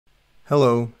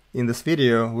Hello, in this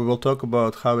video we will talk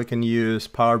about how we can use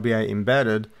Power BI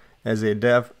Embedded as a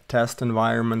dev test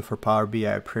environment for Power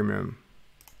BI Premium.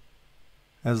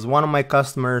 As one of my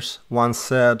customers once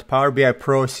said, Power BI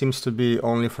Pro seems to be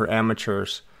only for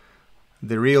amateurs.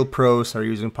 The real pros are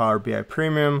using Power BI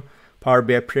Premium. Power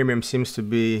BI Premium seems to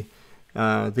be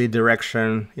the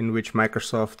direction in which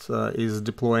Microsoft is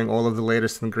deploying all of the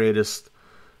latest and greatest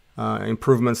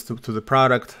improvements to the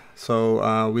product.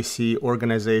 So we see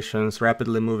organizations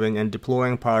rapidly moving and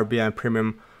deploying Power BI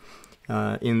Premium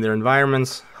in their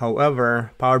environments.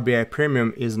 However, Power BI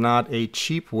Premium is not a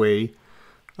cheap way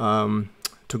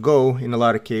to go in a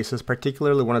lot of cases,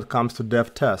 particularly when it comes to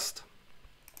dev test.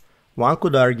 One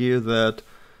could argue that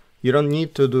you don't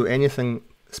need to do anything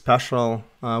special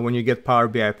when you get Power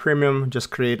BI Premium. Just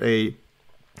create a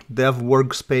dev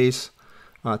workspace,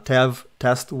 dev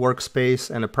test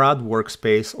workspace, and a prod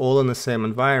workspace all in the same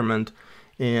environment,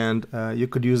 and you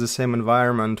could use the same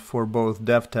environment for both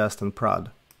dev test and prod.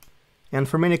 And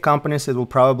for many companies it will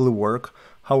probably work.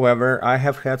 However, I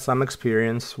have had some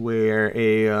experience where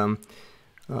a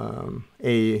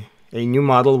new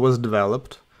model was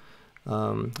developed,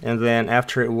 and then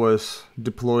after it was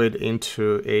deployed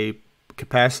into a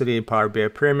capacity Power BI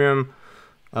Premium,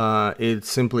 it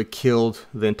simply killed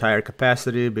the entire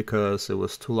capacity because it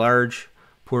was too large,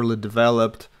 poorly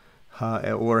developed,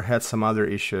 or had some other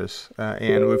issues.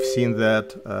 And we've seen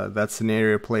that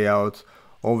scenario play out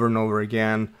over and over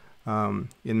again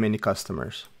in many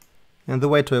customers. And the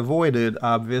way to avoid it,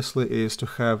 obviously, is to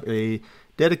have a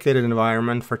dedicated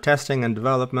environment for testing and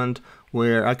development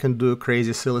where I can do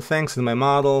crazy, silly things in my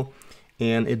model,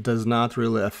 and it does not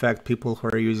really affect people who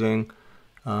are using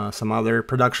some other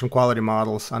production quality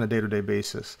models on a day-to-day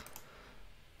basis.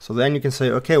 So then you can say,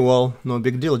 okay, well, no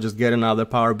big deal, just get another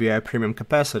Power BI Premium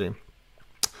capacity.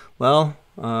 Well,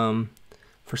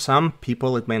 for some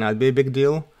people it may not be a big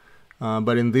deal,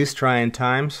 but in these trying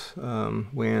times,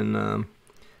 when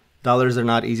dollars are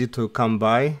not easy to come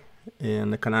by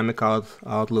and economic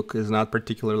outlook is not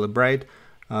particularly bright,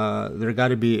 there got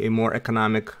to be a more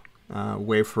economic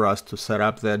way for us to set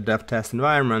up that dev test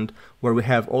environment where we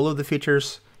have all of the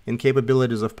features and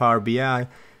capabilities of Power BI,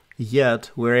 yet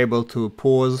we're able to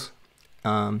pause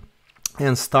and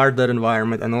start that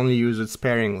environment and only use it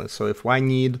sparingly. So if I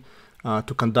need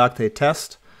to conduct a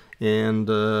test and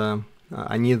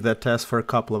I need that test for a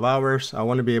couple of hours, I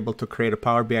want to be able to create a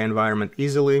Power BI environment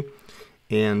easily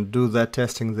and do that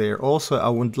testing there. Also, I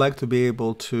would like to be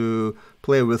able to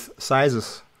play with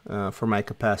sizes for my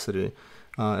capacity.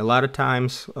 A lot of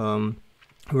times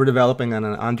we're developing on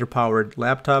an underpowered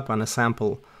laptop on a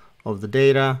sample of the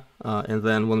data, and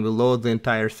then when we load the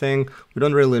entire thing, we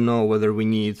don't really know whether we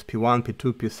need P1,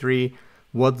 P2, P3,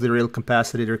 what the real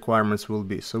capacity requirements will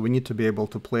be. So we need to be able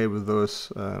to play with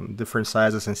those different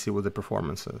sizes and see what the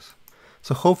performance is.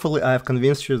 So hopefully I have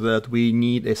convinced you that we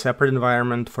need a separate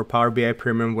environment for Power BI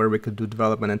Premium where we could do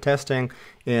development and testing,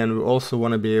 and we also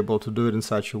want to be able to do it in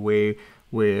such a way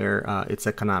where it's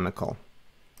economical.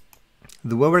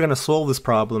 The way we're going to solve this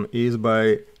problem is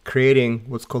by creating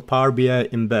what's called Power BI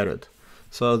Embedded.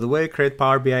 So the way you create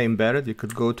Power BI Embedded, you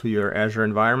could go to your Azure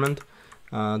environment,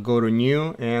 go to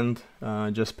New, and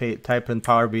just type in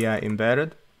Power BI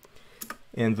Embedded,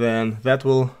 and then that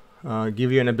will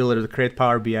give you an ability to create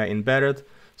Power BI Embedded.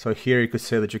 So here you could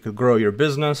say that you could grow your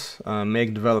business,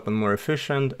 make development more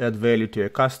efficient, add value to your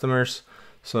customers.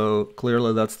 So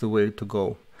clearly that's the way to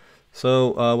go.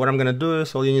 So what I'm going to do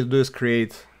is, all you need to do is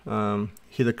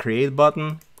hit the Create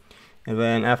button, and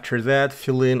then after that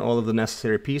fill in all of the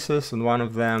necessary pieces, and one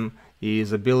of them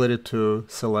is ability to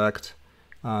select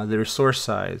the resource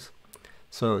size.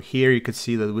 So here you could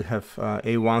see that we have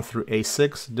A1 through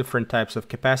A6 different types of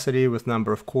capacity with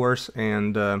number of cores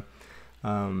and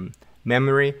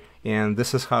memory, and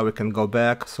this is how we can go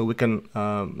back. So we can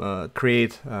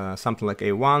create something like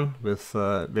A1 with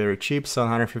very cheap,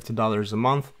 $750 a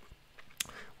month,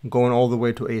 going all the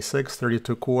way to A6,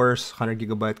 32 cores, 100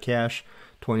 gigabyte cache,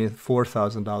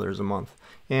 $24,000 a month.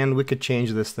 And we could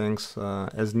change these things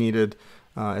as needed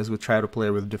as we try to play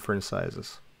with different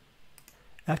sizes.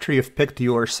 After you've picked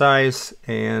your size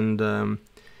and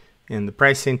the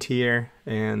pricing tier,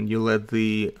 and you let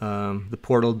the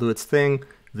portal do its thing,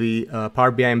 the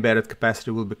Power BI Embedded capacity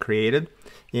will be created,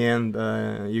 and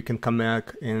you can come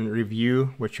back and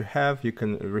review what you have. You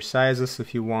can resize this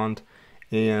if you want.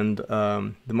 And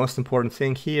the most important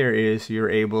thing here is you're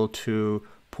able to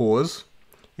pause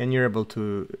and you're able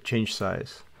to change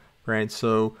size, right?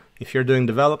 So if you're doing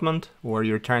development or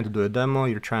you're trying to do a demo,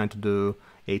 you're trying to do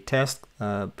a test,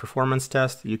 performance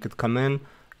test, you could come in,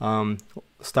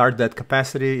 start that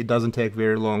capacity. It doesn't take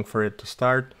very long for it to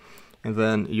start. and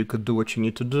then you could do what you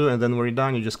need to do, and then when you're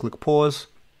done, you just click pause,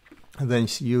 and then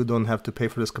you don't have to pay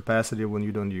for this capacity when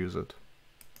you don't use it.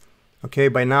 Okay,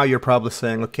 by now you're probably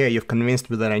saying, okay, you've convinced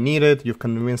me that I need it, you've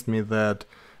convinced me that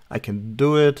I can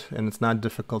do it, and it's not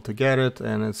difficult to get it,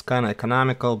 and it's kind of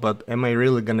economical, but am I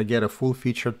really going to get a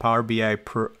full-featured Power BI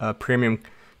premium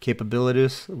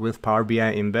capabilities with Power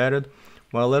BI embedded?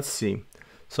 Well, let's see.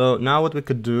 So now what we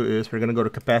could do is we're going to go to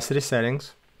capacity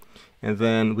settings, and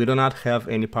then we do not have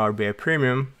any Power BI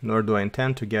premium, nor do I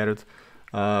intend to get it,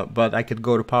 but I could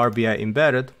go to Power BI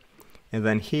embedded, and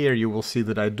then here you will see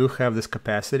that I do have this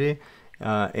capacity,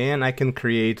 and I can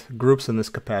create groups in this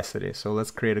capacity. So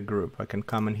let's create a group. I can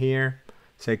come in here,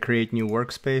 say create new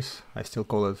workspace. I still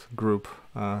call it group,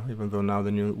 even though now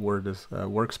the new word is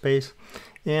workspace.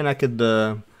 And I could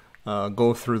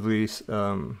go through these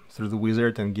through the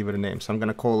wizard and give it a name. So I'm going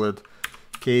to call it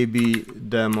KB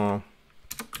demo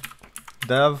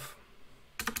dev.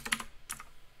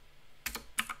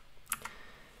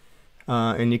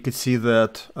 And you can see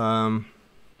that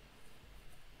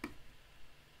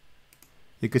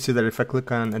if I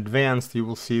click on advanced, you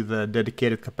will see the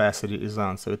dedicated capacity is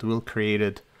on. So it will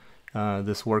create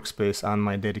this workspace on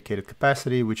my dedicated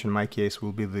capacity, which in my case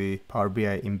will be the Power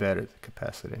BI embedded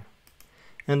capacity.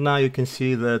 And now you can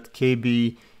see that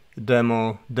KB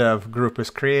demo dev group is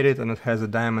created, and it has a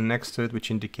diamond next to it,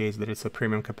 which indicates that it's a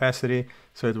premium capacity.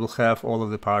 So it will have all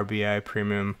of the Power BI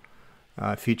premium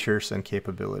features and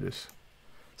capabilities.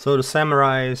 So to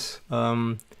summarize,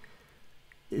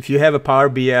 if you have a Power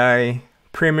BI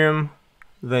premium,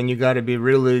 then you got to be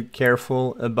really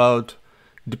careful about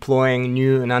deploying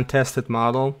new and untested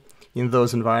model in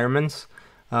those environments.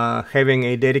 Having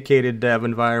a dedicated dev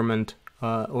environment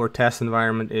or test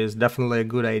environment is definitely a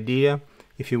good idea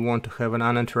if you want to have an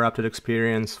uninterrupted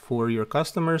experience for your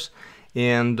customers.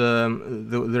 And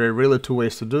there are really two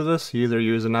ways to do this. You either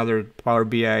use another Power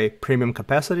BI premium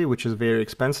capacity, which is very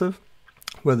expensive,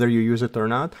 whether you use it or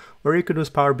not, or you could use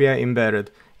Power BI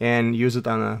embedded and use it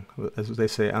on a, as they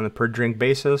say, on a per drink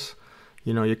basis.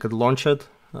 You know, you could launch it,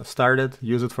 start it,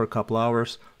 use it for a couple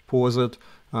hours, pause it.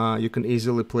 You can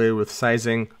easily play with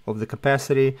sizing of the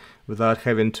capacity without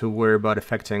having to worry about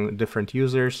affecting different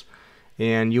users.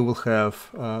 And you will have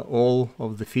all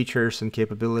of the features and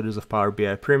capabilities of Power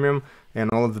BI Premium and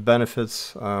all of the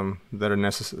benefits that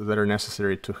are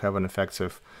necessary to have an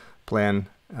effective plan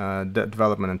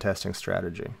development and testing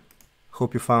strategy.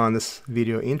 Hope you found this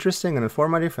video interesting and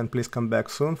informative, and please come back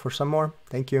soon for some more.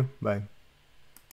 Thank you. Bye.